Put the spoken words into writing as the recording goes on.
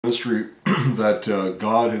Ministry that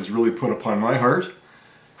God has really put upon my heart.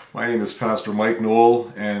 My name is Pastor Mike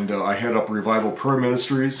Knoll, and I head up Revival Prayer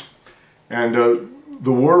Ministries. And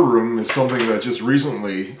the War Room is something that just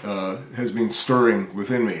recently has been stirring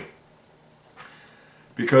within me,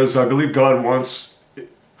 because I believe God wants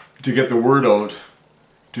to get the word out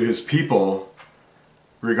to His people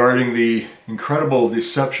regarding the incredible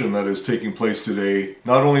deception that is taking place today,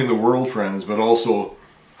 not only in the world, friends, but also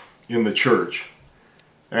in the church.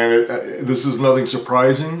 And this is nothing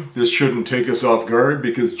surprising. This shouldn't take us off guard,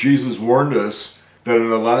 because Jesus warned us that in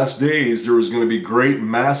the last days there was going to be great,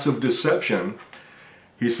 massive deception.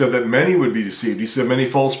 He said that many would be deceived. He said many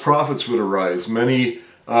false prophets would arise, many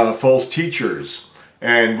false teachers,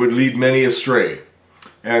 and would lead many astray.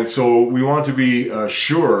 And so we want to be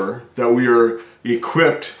sure that we are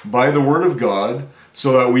equipped by the Word of God,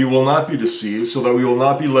 so that we will not be deceived, so that we will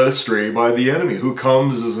not be led astray by the enemy, who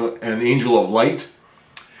comes as an angel of light.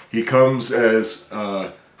 He comes as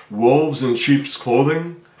wolves in sheep's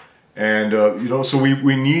clothing. And, so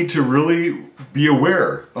we need to really be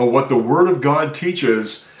aware of what the Word of God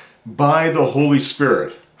teaches by the Holy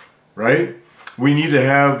Spirit, right? We need to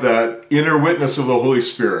have that inner witness of the Holy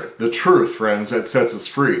Spirit, the truth, friends, that sets us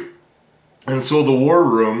free. And so the War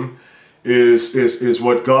Room is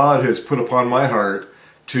what God has put upon my heart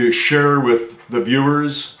to share with the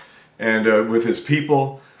viewers and with His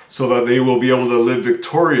people, so that they will be able to live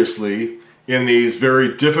victoriously in these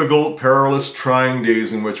very difficult, perilous, trying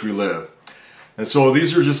days in which we live. And so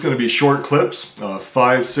these are just going to be short clips,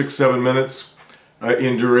 5, 6, 7 minutes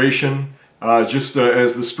in duration, as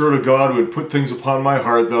the Spirit of God would put things upon my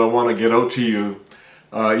heart that I want to get out to you,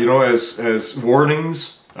 as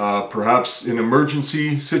warnings, perhaps in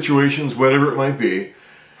emergency situations, whatever it might be.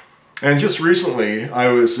 And just recently, I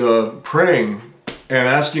was praying and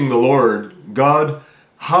asking the Lord, God,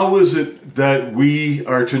 how is it that we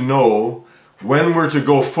are to know when we're to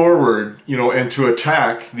go forward, and to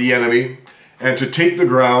attack the enemy, and to take the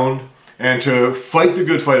ground, and to fight the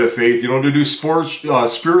good fight of faith, to do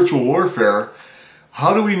spiritual warfare?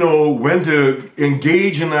 How do we know when to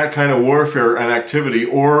engage in that kind of warfare and activity,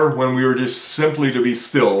 or when we are just simply to be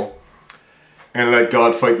still and let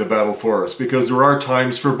God fight the battle for us? Because there are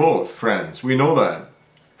times for both, friends. We know that.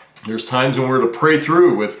 There's times when we're to pray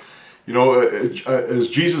through with, as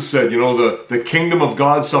Jesus said, the kingdom of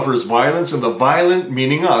God suffers violence, and the violent,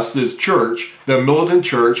 meaning us, this church, the militant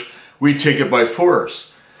church, we take it by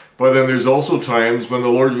force. But then there's also times when the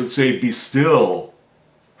Lord would say, be still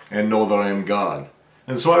and know that I am God.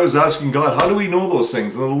 And so I was asking God, how do we know those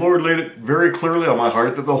things? And the Lord laid it very clearly on my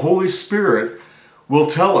heart that the Holy Spirit will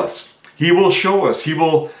tell us. He will show us. He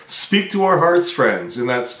will speak to our hearts, friends, in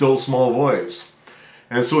that still small voice.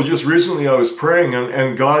 And so just recently I was praying,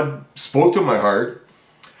 and God spoke to my heart,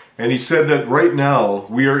 and He said that right now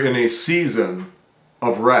we are in a season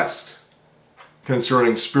of rest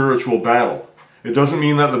concerning spiritual battle. It doesn't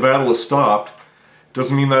mean that the battle is stopped. It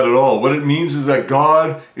doesn't mean that at all. What it means is that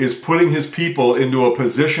God is putting His people into a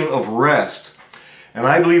position of rest. And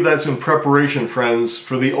I believe that's in preparation, friends,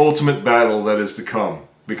 for the ultimate battle that is to come.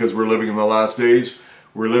 Because we're living in the last days.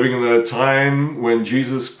 We're living in the time when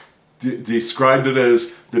Jesus described it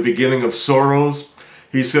as the beginning of sorrows.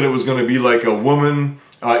 He said it was going to be like a woman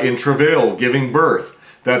in travail giving birth,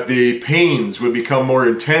 that the pains would become more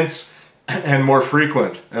intense and more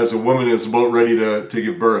frequent as a woman is about ready to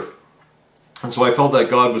give birth. And so I felt that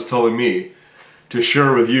God was telling me to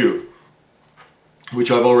share with you, which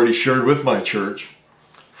I've already shared with my church,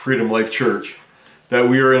 Freedom Life Church, that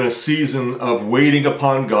we are in a season of waiting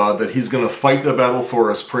upon God, that He's going to fight the battle for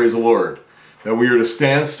us, praise the Lord. That we are to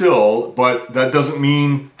stand still, but that doesn't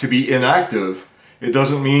mean to be inactive. It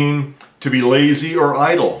doesn't mean to be lazy or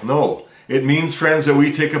idle. No. It means, friends, that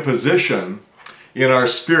we take a position in our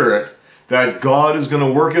spirit that God is going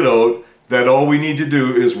to work it out, that all we need to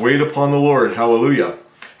do is wait upon the Lord. Hallelujah.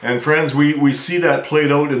 And friends, we see that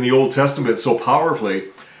played out in the Old Testament so powerfully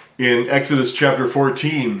in Exodus chapter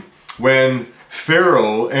 14, when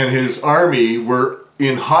Pharaoh and his army were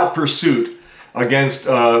in hot pursuit against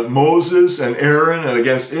Moses and Aaron and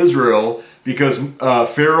against Israel, because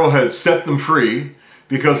Pharaoh had set them free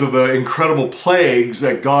because of the incredible plagues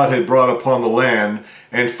that God had brought upon the land,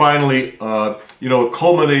 and finally,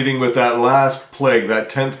 culminating with that last plague, that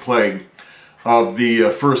 10th plague of the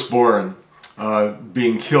firstborn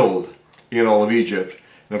being killed in all of Egypt.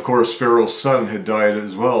 And of course, Pharaoh's son had died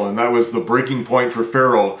as well, and that was the breaking point for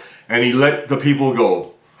Pharaoh, and he let the people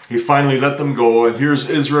go. He finally let them go, and here's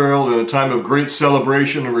Israel in a time of great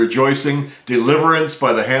celebration and rejoicing, deliverance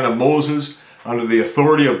by the hand of Moses under the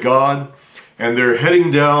authority of God. And they're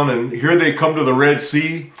heading down, and here they come to the Red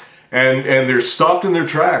Sea, and they're stopped in their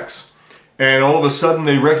tracks. And all of a sudden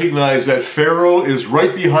they recognize that Pharaoh is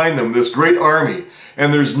right behind them, this great army,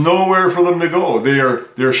 and there's nowhere for them to go.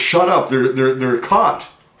 They're shut up, they're caught,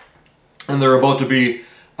 and they're about to be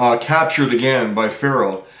captured again by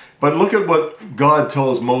Pharaoh. But look at what God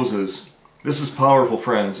tells Moses. This is powerful,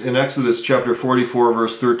 friends. In Exodus chapter 44,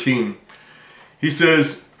 verse 13, he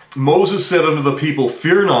says, Moses said unto the people,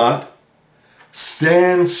 fear not,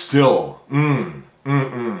 stand still.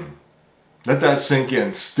 Let that sink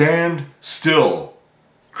in. Stand still,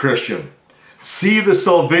 Christian. See the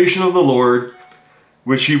salvation of the Lord,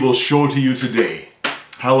 which he will show to you today.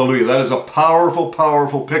 Hallelujah. That is a powerful,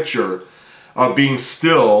 powerful picture of being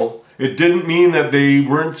still. It didn't mean that they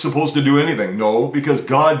weren't supposed to do anything. No, because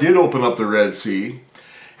God did open up the Red Sea,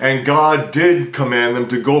 and God did command them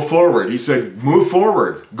to go forward. He said, move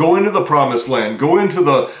forward. Go into the promised land. Go into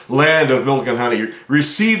the land of milk and honey.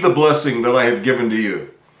 Receive the blessing that I have given to you.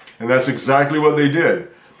 And that's exactly what they did.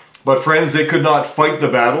 But friends, they could not fight the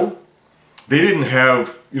battle. They didn't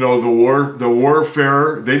have, the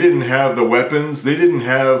warfare. They didn't have the weapons. They didn't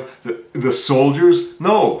have the soldiers.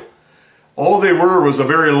 No. All they were was a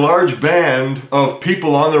very large band of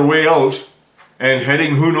people on their way out and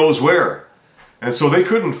heading who knows where. And so they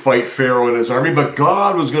couldn't fight Pharaoh and his army, but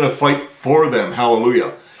God was going to fight for them.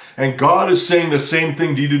 Hallelujah. And God is saying the same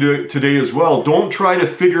thing to you today as well. Don't try to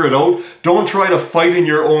figure it out. Don't try to fight in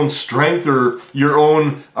your own strength or your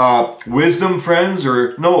own wisdom, friends,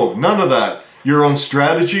 or no, none of that. Your own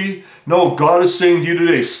strategy. No, God is saying to you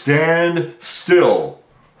today, stand still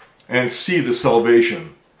and see the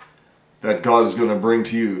salvation that God is going to bring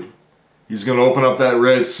to you. He's going to open up that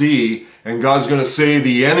Red Sea, and God's going to say,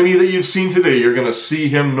 the enemy that you've seen today, you're going to see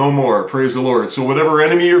him no more. Praise the Lord. So whatever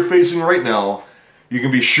enemy you're facing right now, you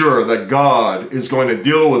can be sure that God is going to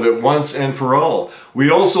deal with it once and for all. We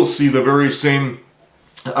also see the very same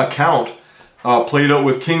account played out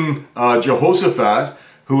with King Jehoshaphat,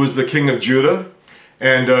 who was the king of Judah,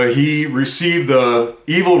 and he received the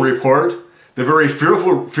evil report, the very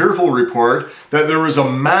fearful report, that there was a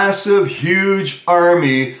massive, huge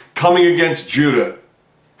army coming against Judah.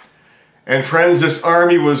 And friends, this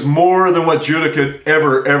army was more than what Judah could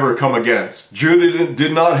ever come against. Judah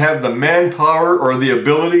did not have the manpower or the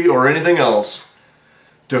ability or anything else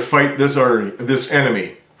to fight this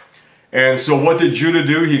enemy. And so what did Judah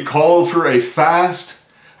do? He called for a fast,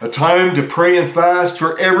 a time to pray and fast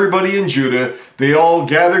for everybody in Judah. They all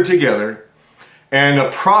gathered together, and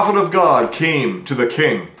a prophet of God came to the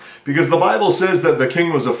king, because the Bible says that the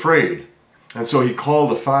king was afraid. And so he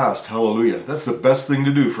called a fast. Hallelujah. That's the best thing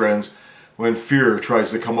to do, friends. When fear tries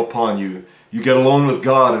to come upon you, you get alone with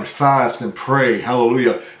God and fast and pray.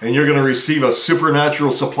 Hallelujah. And you're going to receive a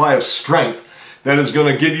supernatural supply of strength that is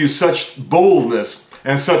going to give you such boldness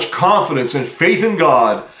and such confidence and faith in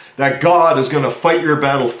God that God is going to fight your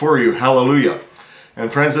battle for you. Hallelujah.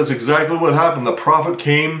 And friends, that's exactly what happened. The prophet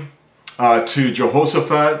came to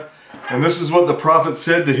Jehoshaphat, and this is what the prophet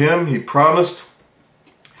said to him. He promised.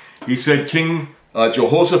 He said, King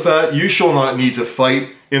Jehoshaphat, you shall not need to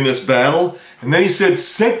fight in this battle. And then he said,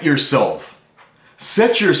 set yourself,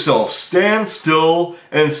 stand still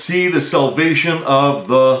and see the salvation of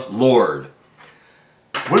the Lord.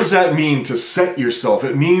 What does that mean, to set yourself?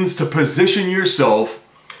 It means to position yourself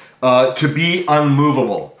to be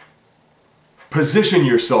unmovable. Position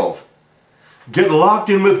yourself. Get locked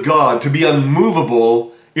in with God to be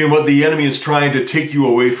unmovable in what the enemy is trying to take you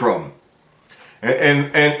away from.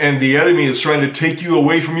 And the enemy is trying to take you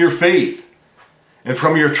away from your faith and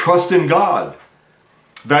from your trust in God.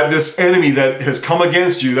 That this enemy that has come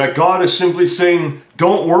against you, that God is simply saying,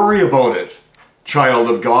 don't worry about it, child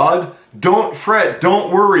of God. Don't fret,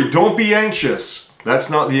 don't worry, don't be anxious. That's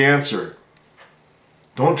not the answer.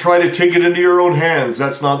 Don't try to take it into your own hands.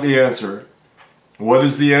 That's not the answer. What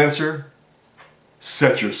is the answer?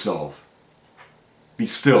 Set yourself. Be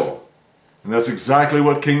still. And that's exactly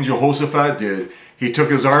what King Jehoshaphat did. He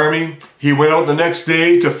took his army, he went out the next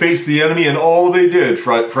day to face the enemy, and all they did,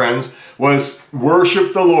 friends, was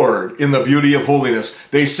worship the Lord in the beauty of holiness.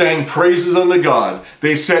 They sang praises unto God.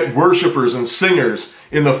 They set worshipers and singers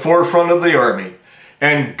in the forefront of the army.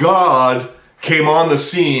 And God came on the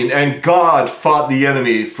scene, and God fought the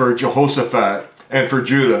enemy for Jehoshaphat and for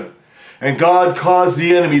Judah. And God caused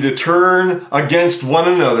the enemy to turn against one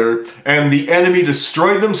another, and the enemy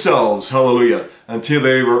destroyed themselves, hallelujah, until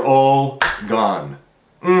they were all gone.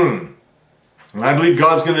 And I believe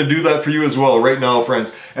God's going to do that for you as well right now,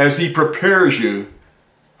 friends, as He prepares you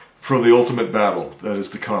for the ultimate battle that is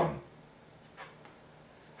to come.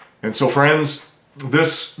 And so, friends,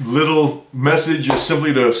 this little message is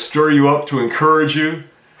simply to stir you up, to encourage you,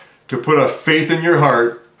 to put a faith in your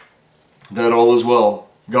heart that all is well.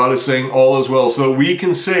 God is saying all is well, so that we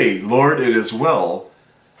can say, Lord, it is well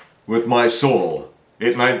with my soul.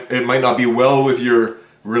 It might not be well with your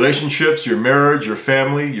relationships, your marriage, your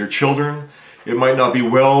family, your children. It might not be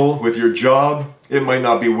well with your job. It might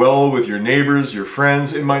not be well with your neighbors, your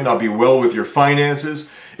friends. It might not be well with your finances.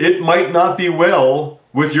 It might not be well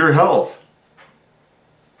with your health.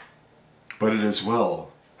 But it is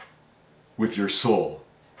well with your soul.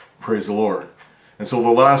 Praise the Lord. And so the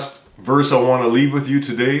last verse I want to leave with you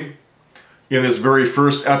today in this very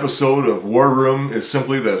first episode of War Room is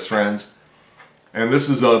simply this, friends. And this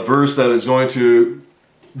is a verse that is going to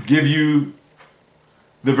give you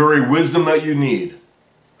the very wisdom that you need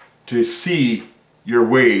to see your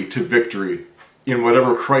way to victory in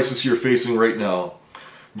whatever crisis you're facing right now.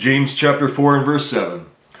 James chapter 4 and verse 7.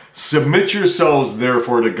 Submit yourselves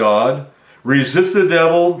therefore to God, resist the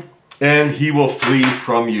devil, and he will flee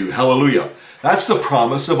from you. Hallelujah. That's the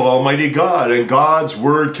promise of Almighty God, and God's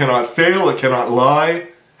word cannot fail, it cannot lie.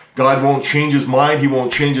 God won't change his mind, he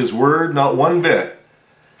won't change his word, not one bit.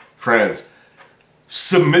 Friends,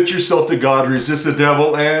 submit yourself to God, resist the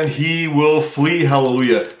devil, and he will flee.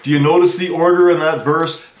 Hallelujah. Do you notice the order in that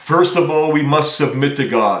verse? First of all, we must submit to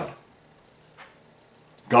God.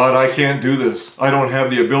 God, I can't do this. I don't have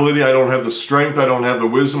the ability. I don't have the strength. I don't have the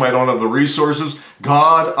wisdom. I don't have the resources.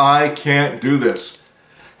 God, I can't do this.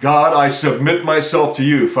 God, I submit myself to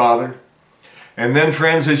you, Father. And then,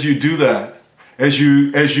 friends, as you do that, as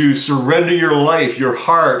you surrender your life, your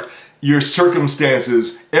heart, your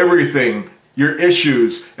circumstances, everything, your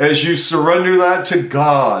issues, as you surrender that to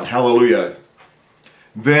God, hallelujah,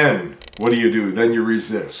 then what do? Then you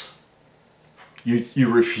resist. You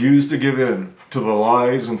refuse to give in to the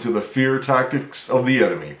lies and to the fear tactics of the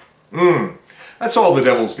enemy. That's all the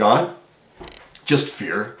devil's got. Just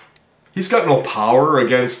fear. He's got no power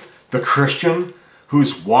against the Christian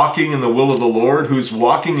who's walking in the will of the Lord, who's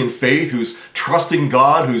walking in faith, who's trusting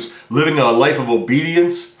God, who's living a life of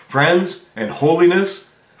obedience, friends, and holiness.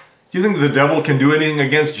 Do you think the devil can do anything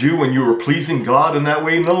against you when you are pleasing God in that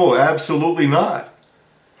way? No, absolutely not.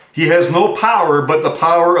 He has no power but the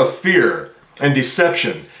power of fear and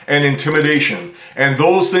deception and intimidation. And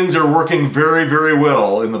those things are working very, very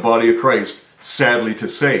well in the body of Christ, sadly to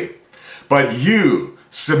say. But you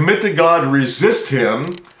submit to God, resist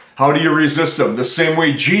him. How do you resist him? The same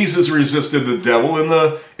way Jesus resisted the devil in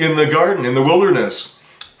the garden, in the wilderness,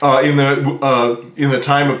 in the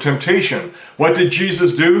time of temptation. What did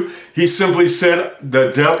Jesus do? He simply said to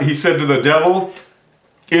the devil,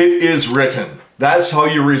 "It is written." That's how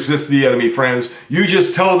you resist the enemy, friends. You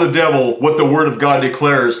just tell the devil what the Word of God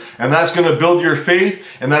declares, and that's going to build your faith,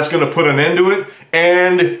 and that's going to put an end to it,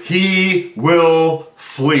 and he will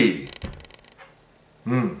flee.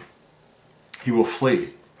 He will flee.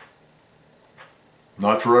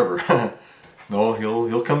 Not forever. No,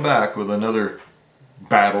 he'll come back with another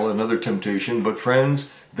battle, another temptation. But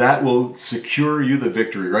friends, that will secure you the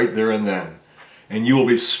victory right there and then. And you will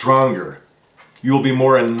be stronger. You will be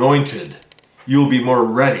more anointed. You will be more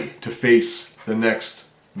ready to face the next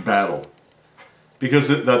battle. Because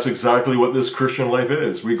that's exactly what this Christian life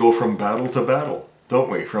is. We go from battle to battle, don't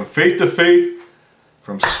we? From faith to faith,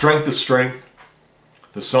 from strength to strength.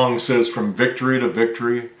 The song says from victory to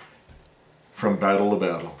victory, from battle to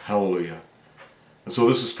battle. Hallelujah. And so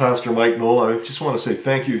this is Pastor Mike Knoll. I just want to say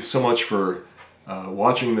thank you so much for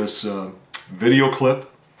watching this video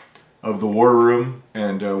clip of the War Room.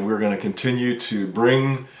 And we're going to continue to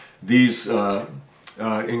bring these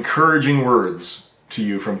encouraging words to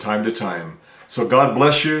you from time to time. So God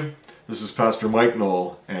bless you. This is Pastor Mike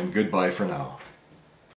Knoll, and goodbye for now.